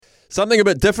Something a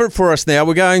bit different for us now.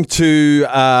 We're going to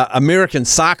American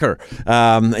soccer.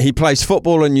 He plays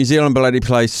football in New Zealand, but he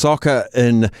plays soccer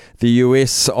in the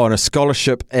US on a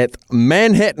scholarship at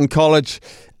Manhattan College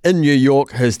in New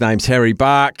York. His name's Harry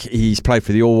Bark. He's played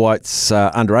for the All Whites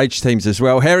underage teams as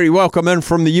well. Harry, welcome in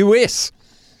from the US.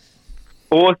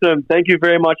 Awesome. Thank you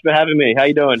very much for having me. How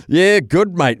you doing? Yeah,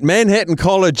 good, mate. Manhattan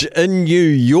College in New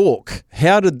York.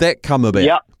 How did that come about?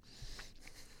 Yeah.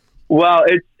 Well,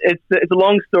 it's a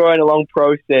long story and a long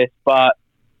process, but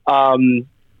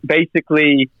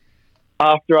basically,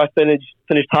 after I finished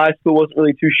high school, wasn't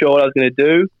really too sure what I was going to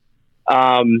do.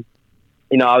 I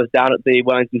was down at the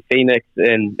Wellington Phoenix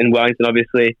in Wellington,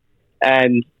 obviously,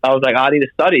 and I was like, I need to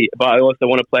study, but I also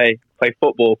want to play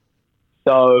football.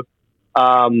 So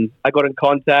I got in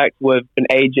contact with an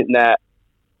agent that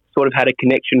sort of had a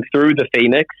connection through the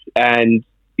Phoenix, and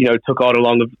took on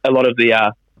a lot of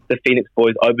the Phoenix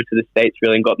boys over to the States,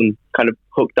 really, and got them kind of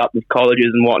hooked up with colleges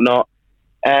and whatnot.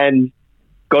 And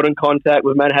got in contact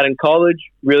with Manhattan College,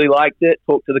 really liked it,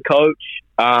 talked to the coach,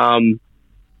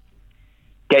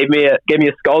 gave me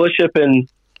a scholarship, and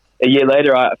a year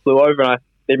later I flew over and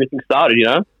everything started,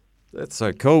 That's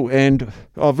so cool. And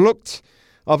I've looked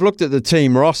at the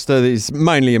team roster. There's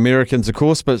mainly Americans, of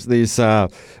course, but there's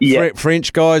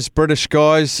French guys, British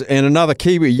guys, and another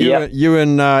Kiwi. You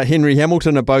and Henry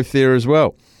Hamilton are both there as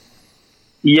well.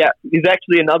 Yeah, there's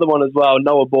actually another one as well,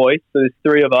 Noah Boyce. So there's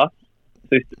three of us.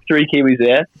 There's three Kiwis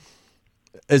there.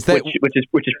 Is that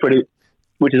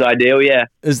which is ideal? Yeah.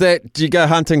 Is that? Do you go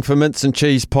hunting for mince and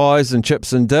cheese pies and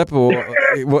chips and dip, or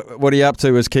what are you up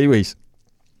to as Kiwis?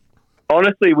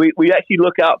 Honestly, we actually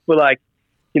look out for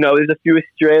there's a few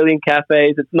Australian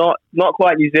cafes. It's not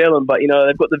quite New Zealand, but they've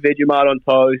got the Vegemite on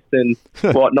toast and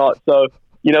whatnot. So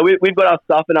we've got our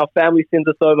stuff, and our family sends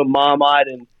us over Marmite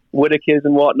and Whitakers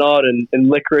and whatnot, and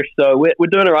licorice. So we're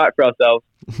doing all right for ourselves.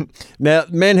 Now,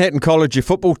 Manhattan College, your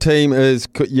football team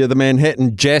you're the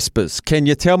Manhattan Jaspers. Can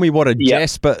you tell me what a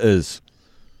Jasper is?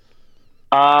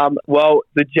 Well,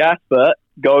 the Jasper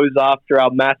goes after our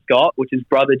mascot, which is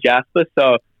Brother Jasper.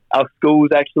 So our school's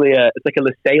actually it's like a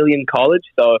Lasallian college,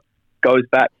 so it goes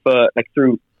back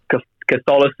through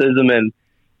Catholicism and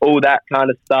all that kind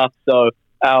of stuff. So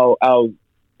our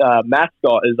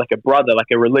mascot is like a brother,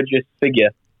 like a religious figure,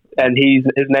 and his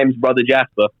name's Brother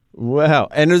Jasper. Wow!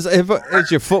 And is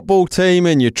your football team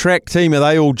and your track team, are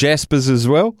they all Jaspers as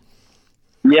well?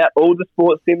 Yeah, all the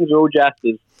sports teams are all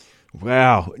Jaspers.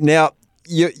 Wow! Now,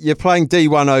 you're playing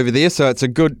D1 over there, so it's a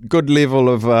good level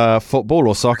of football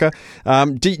or soccer.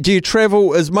 Do you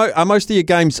travel? Are most of your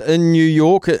games in New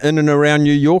York, in and around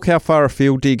New York? How far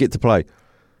afield do you get to play?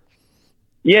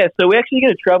 Yeah, so we're actually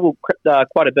going to travel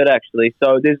quite a bit, actually.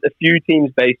 So there's a few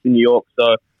teams based in New York.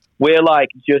 So we're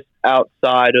just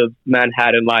outside of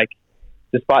Manhattan,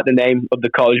 despite the name of the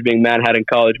college being Manhattan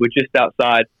College, we're just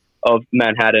outside of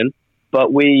Manhattan.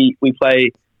 But we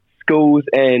play schools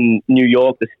in New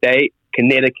York, the state,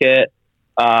 Connecticut,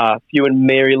 a few in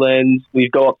Maryland. We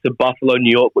go up to Buffalo,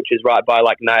 New York, which is right by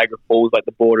Niagara Falls,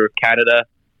 the border of Canada.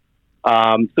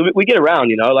 So we get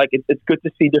around, it's good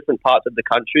to see different parts of the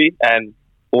country and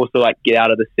also get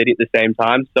out of the city at the same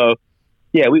time. So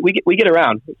yeah, we get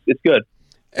around. It's good.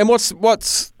 And what's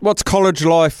college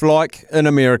life like in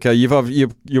America?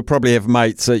 You'll probably have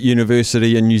mates at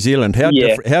university in New Zealand. How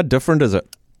different is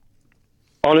it?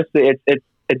 Honestly, it's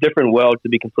a different world, to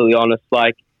be completely honest.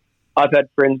 I've had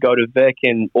friends go to Vic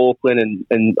and Auckland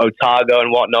and Otago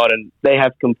and whatnot, and they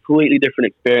have completely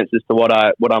different experiences to what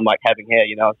I'm having here,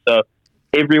 So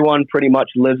everyone pretty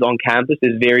much lives on campus.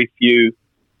 There's very few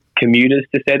commuters,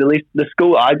 to say the least. The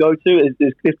school I go to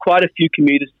there's quite a few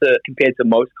commuters compared to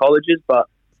most colleges, but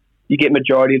you get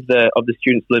majority of the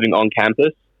students living on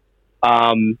campus.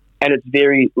 And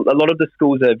a lot of the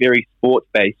schools are very sports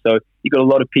based. So you've got a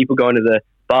lot of people going to the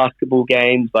basketball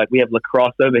games, we have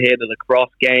lacrosse over here, the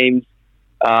lacrosse games,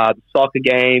 the soccer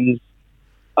games.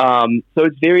 So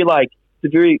it's very it's a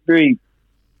very, very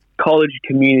college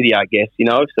community, I guess,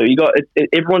 So you got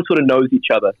everyone sort of knows each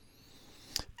other,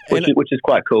 which is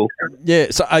quite cool. Yeah.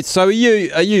 So are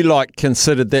you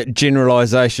considered that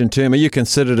generalisation term? Are you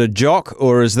considered a jock,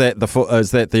 or is that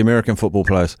the American football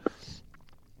players?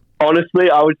 Honestly,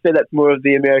 I would say that's more of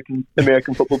the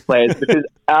American football players, because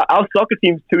our soccer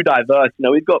team's too diverse.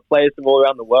 We've got players from all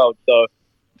around the world, so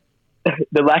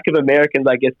the lack of Americans,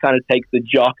 I guess, kind of takes the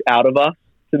jock out of us,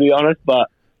 to be honest. But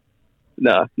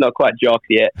no, not quite jocks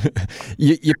yet.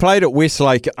 You played at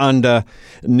Westlake under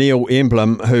Neil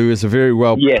Emblem, who is a very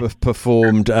well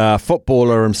performed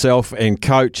footballer himself and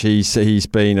coach. He's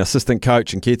been assistant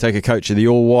coach and caretaker coach of the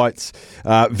All Whites.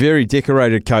 Very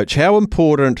decorated coach. How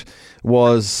important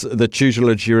was the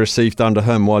tutelage you received under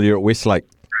him while you're at Westlake?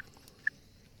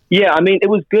 Yeah, I mean, it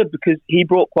was good because he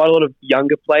brought quite a lot of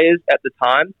younger players at the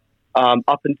time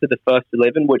up into the first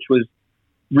 11, which was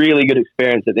really good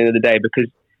experience at the end of the day, because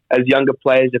as younger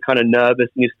players, you're kind of nervous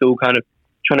and you're still kind of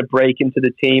trying to break into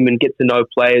the team and get to know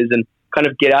players and kind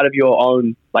of get out of your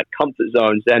own comfort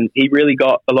zones. And he really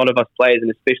got a lot of us players, and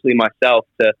especially myself,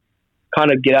 to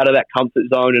kind of get out of that comfort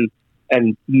zone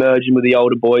and merge in with the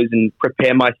older boys and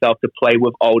prepare myself to play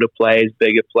with older players,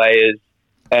 bigger players,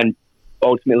 and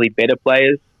ultimately better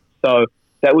players. So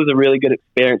that was a really good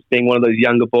experience, being one of those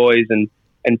younger boys and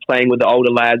playing with the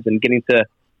older lads and getting to,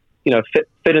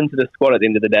 fit into the squad at the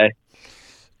end of the day.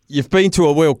 You've been to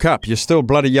a World Cup. You're still a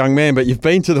bloody young man, but you've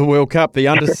been to the World Cup, the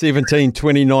Under-17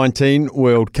 2019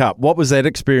 World Cup. What was that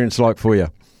experience like for you?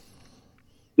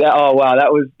 Yeah, oh wow,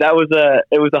 it was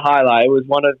a highlight. It was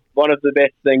one of the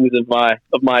best things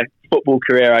of my football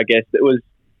career, I guess. It was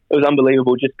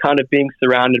unbelievable. Just kind of being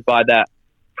surrounded by that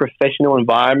professional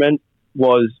environment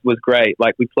was great.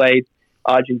 Like, we played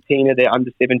Argentina, their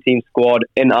Under-17 squad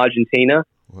in Argentina.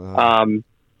 Wow.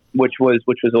 Which was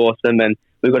awesome, and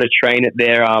we got to train at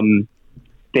their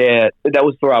that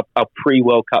was for our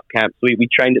pre-World Cup camp. So we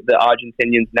trained at the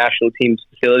Argentinian national team's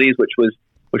facilities, which was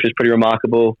pretty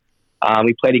remarkable.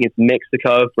 We played against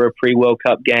Mexico for a pre-World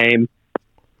Cup game.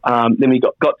 Then we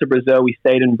got to Brazil. We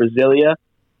stayed in Brasilia,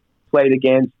 played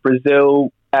against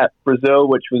Brazil at Brazil,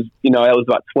 which was, there was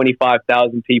about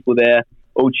 25,000 people there,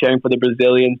 all cheering for the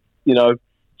Brazilians,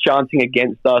 chanting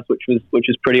against us, which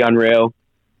was pretty unreal.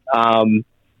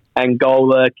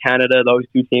 Angola, Canada, those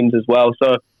two teams as well.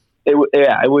 So it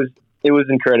was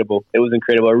incredible. It was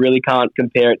incredible. I really can't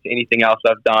compare it to anything else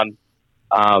I've done.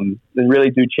 And really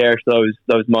do cherish those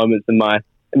moments in my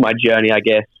journey, I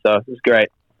guess. So it was great.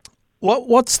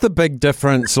 What's the big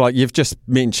difference? Like, you've just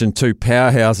mentioned two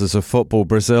powerhouses of football,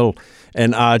 Brazil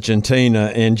and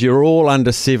Argentina, and you're all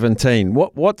under 17.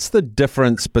 What's the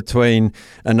difference between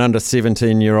an under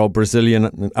 17-year-old Brazilian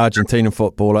and Argentinian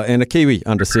footballer and a Kiwi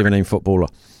under 17 footballer?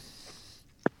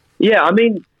 Yeah, I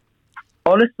mean,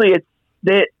 honestly, it's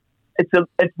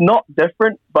not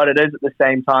different, but it is at the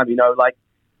same time. Like,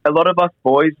 a lot of us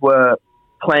boys were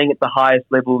playing at the highest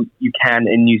level you can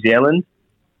in New Zealand.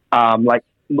 Like,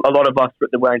 a lot of us were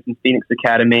at the Wellington Phoenix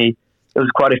Academy. There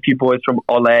was quite a few boys from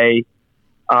Ole,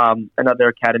 another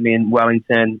academy in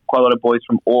Wellington, quite a lot of boys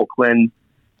from Auckland.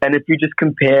 And if you just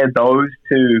compare those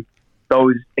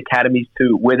academies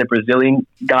to where the Brazilian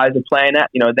guys are playing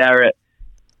at, they're at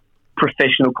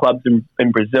professional clubs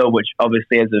in Brazil, which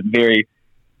obviously has a very,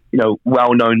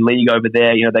 well-known league over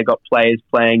there. They got players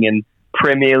playing in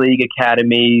Premier League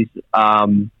academies,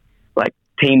 like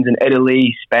teams in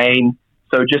Italy, Spain.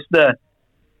 So just the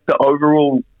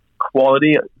overall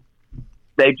quality,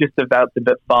 they've just developed a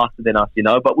bit faster than us,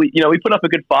 But we put up a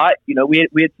good fight. We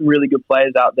had some really good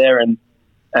players out there,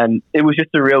 and it was just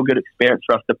a real good experience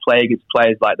for us to play against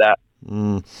players like that.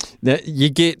 Now,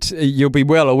 you'll be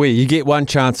well aware, you get one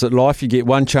chance at life, you get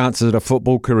one chance at a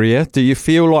football career. Do you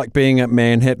feel like being at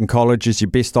Manhattan College is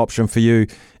your best option for you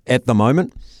at the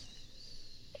moment?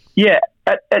 Yeah,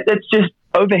 it's just,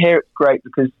 over here it's great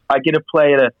because I get to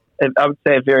play at I would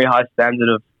say a very high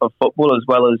standard of football, as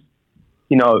well as,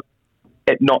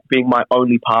 it not being my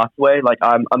only pathway. Like,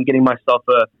 I'm getting myself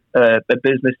a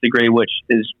business degree, which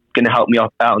is going to help me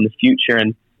out in the future.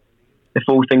 And if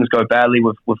all things go badly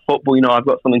with football, I've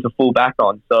got something to fall back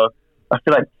on. So I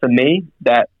feel like for me,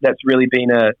 that's really been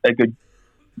a good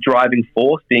driving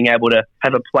force, being able to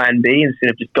have a plan B instead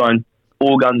of just going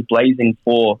all guns blazing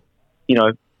for,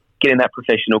 getting that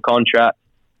professional contract.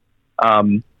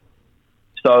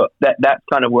 So that's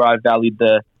kind of where I valued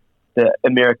the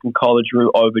American college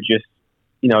route over just,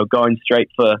 going straight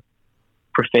for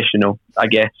professional, I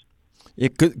guess. Yeah,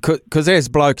 because as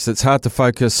blokes, it's hard to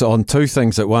focus on two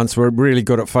things at once. We're really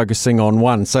good at focusing on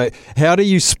one. So how do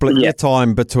you split your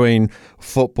time between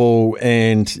football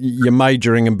and your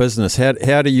majoring in business?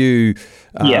 How do you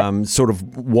sort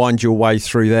of wind your way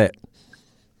through that?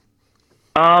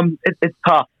 It's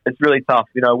tough. It's really tough.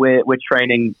 We're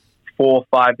training 4 or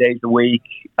 5 days a week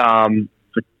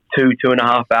for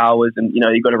 2.5 hours, and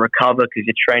you've got to recover because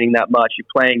you're training that much. You're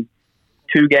playing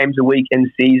 2 games a week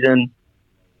in season.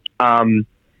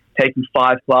 Taking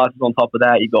 5 classes on top of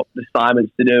that. You've got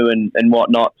assignments to do and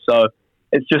whatnot. So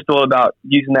it's just all about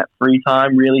using that free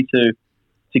time really to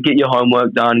get your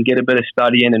homework done, get a bit of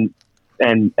studying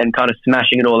and kind of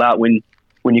smashing it all out when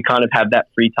you kind of have that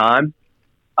free time.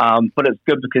 But it's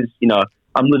good because,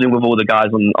 I'm living with all the guys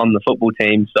on the football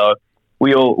team. So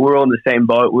we're all in the same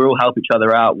boat. We all help each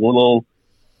other out. We'll all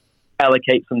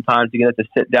allocate some time together to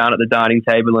sit down at the dining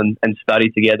table and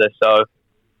study together. So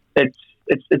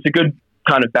it's a good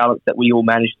kind of balance that we all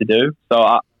manage to do. So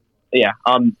I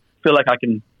feel like I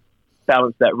can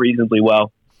balance that reasonably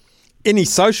well. Any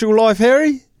social life,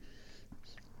 Harry?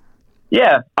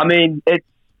 Yeah, I mean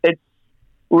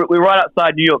we're right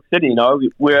outside New York City. You know,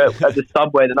 we're at the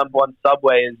subway. The number one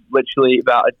subway is literally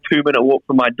about a 2-minute walk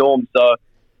from my dorm. So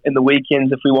in the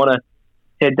weekends, if we want to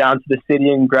head down to the city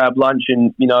and grab lunch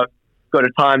and, you know, go to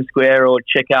Times Square or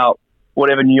check out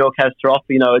whatever New York has to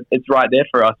offer, you know, it's right there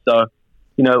for us. So,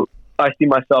 you know, I see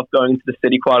myself going into the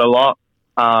city quite a lot,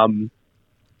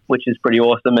 which is pretty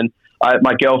awesome. And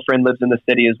my girlfriend lives in the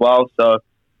city as well, so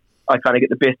I kind of get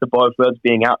the best of both worlds,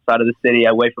 being outside of the city,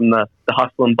 away from the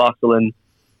hustle and bustle, and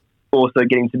also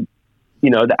getting to, you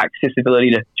know, the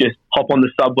accessibility to just hop on the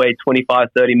subway 25,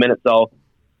 30 minutes, I'll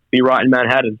be right in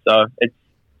Manhattan. So it's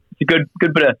a good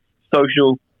bit of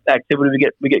social activity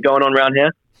we get going on around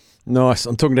here. Nice.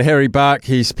 I'm talking to Harry Bark.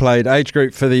 He's played age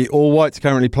group for the All Whites,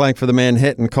 currently playing for the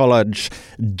Manhattan College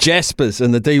Jaspers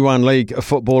in the D1 League of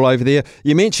football over there.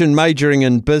 You mentioned majoring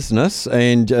in business,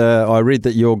 and I read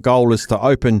that your goal is to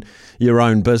open your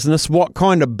own business. What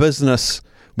kind of business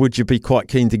would you be quite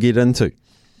keen to get into?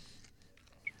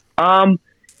 I've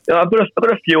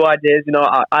got a few ideas. You know,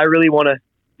 I really want to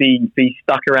be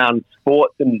stuck around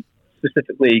sports and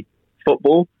specifically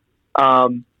football.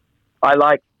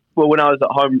 When I was at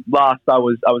home last, I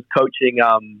was coaching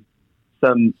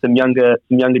some younger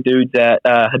dudes at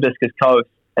Hibiscus Coast,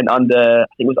 and I think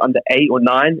it was under 8 or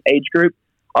 9 age group.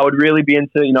 I would really be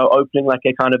into, you know, opening like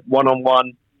a kind of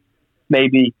one-on-one,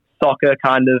 maybe soccer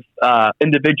kind of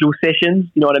individual sessions.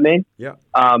 You know what I mean? Yeah.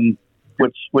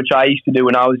 Which I used to do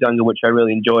when I was younger, which I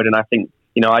really enjoyed, and I think,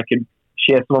 you know, I could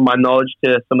share some of my knowledge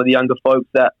to some of the younger folks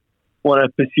that want to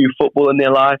pursue football in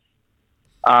their life.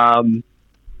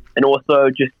 And also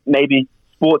just maybe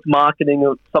sports marketing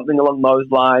or something along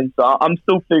those lines. So I'm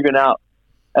still figuring out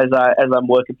as I'm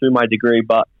working through my degree,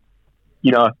 but,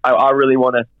 you know, I really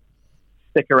want to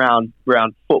stick around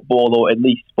football, or at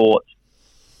least sports.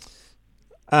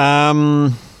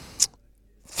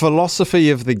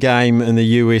 Philosophy of the game in the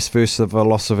US versus the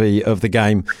philosophy of the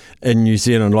game in New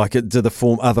Zealand. Like, are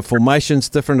the formations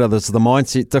different? Are the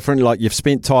mindset different? Like, you've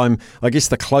spent time, I guess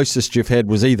the closest you've had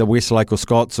was either Westlake or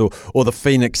Scots or the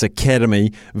Phoenix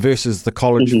Academy versus the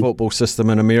college football system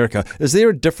in America. Is there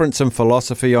a difference in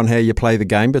philosophy on how you play the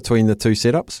game between the two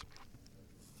setups?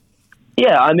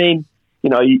 Yeah, I mean,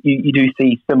 you know, you do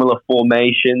see similar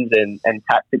formations and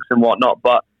tactics and whatnot,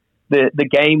 but the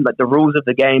game, like the rules of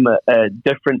the game are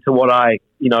different to what I,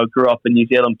 you know, grew up in New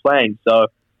Zealand playing. So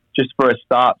just for a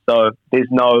start, so there's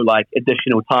no like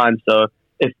additional time. So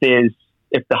if the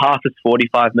half is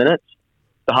 45 minutes,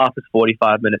 the half is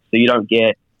 45 minutes. So you don't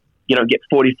get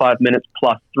 45 minutes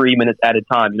plus 3 minutes added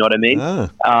time. You know what I mean?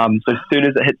 So as soon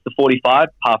as it hits the 45,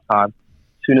 half time.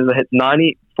 As soon as it hits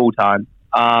 90, full time.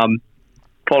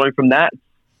 Following from that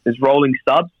is rolling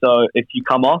subs. So if you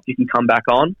come off, you can come back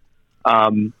on.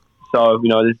 So, you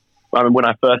know, when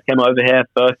I first came over here,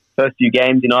 first few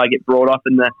games, you know, I get brought off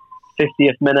in the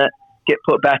 50th minute, get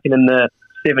put back in the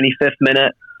 75th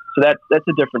minute. So that's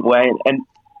a different way. And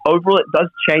overall, it does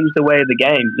change the way of the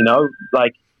game, you know.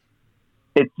 Like,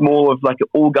 it's more of like an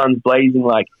all guns blazing,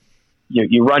 like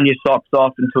you run your socks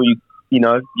off until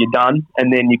you're done,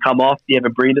 and then you come off, you have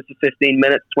a breather for 15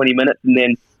 minutes, 20 minutes, and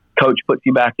then coach puts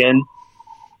you back in.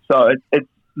 So it's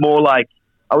more like,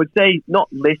 I would say, not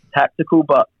less tactical,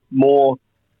 but more,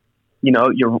 you know,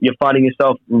 you're finding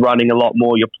yourself running a lot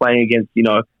more. You're playing against, you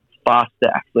know, faster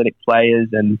athletic players,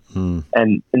 and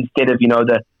instead of, you know,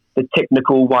 the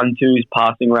technical 1-2s,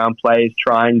 passing around plays,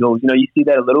 triangles, you know, you see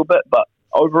that a little bit, but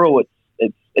overall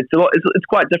it's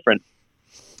quite different.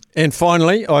 And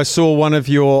finally, I saw one of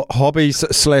your hobbies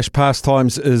 /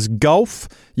 pastimes is golf.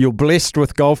 You're blessed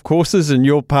with golf courses in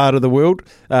your part of the world.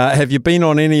 Have you been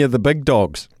on any of the big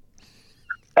dogs?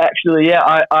 Actually, yeah,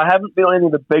 I haven't been on any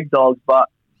of the big dogs, but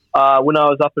when I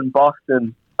was up in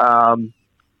Boston,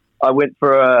 I went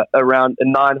for a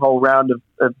 9-hole round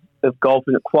of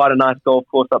golfing at quite a nice golf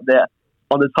course up there.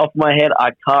 On the top of my head,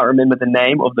 I can't remember the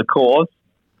name of the course,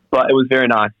 but it was very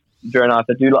nice. Very nice.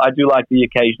 I do like the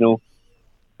occasional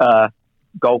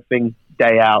golfing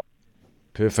day out.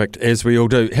 Perfect, as we all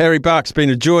do. Harry Bark, it's been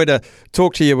a joy to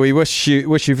talk to you. We wish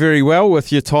you very well with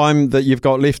your time that you've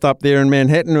got left up there in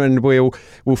Manhattan, and we'll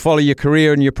follow your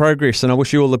career and your progress, and I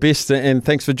wish you all the best, and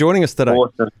thanks for joining us today.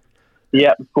 Awesome.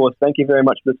 Yeah, of course. Thank you very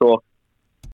much for the talk.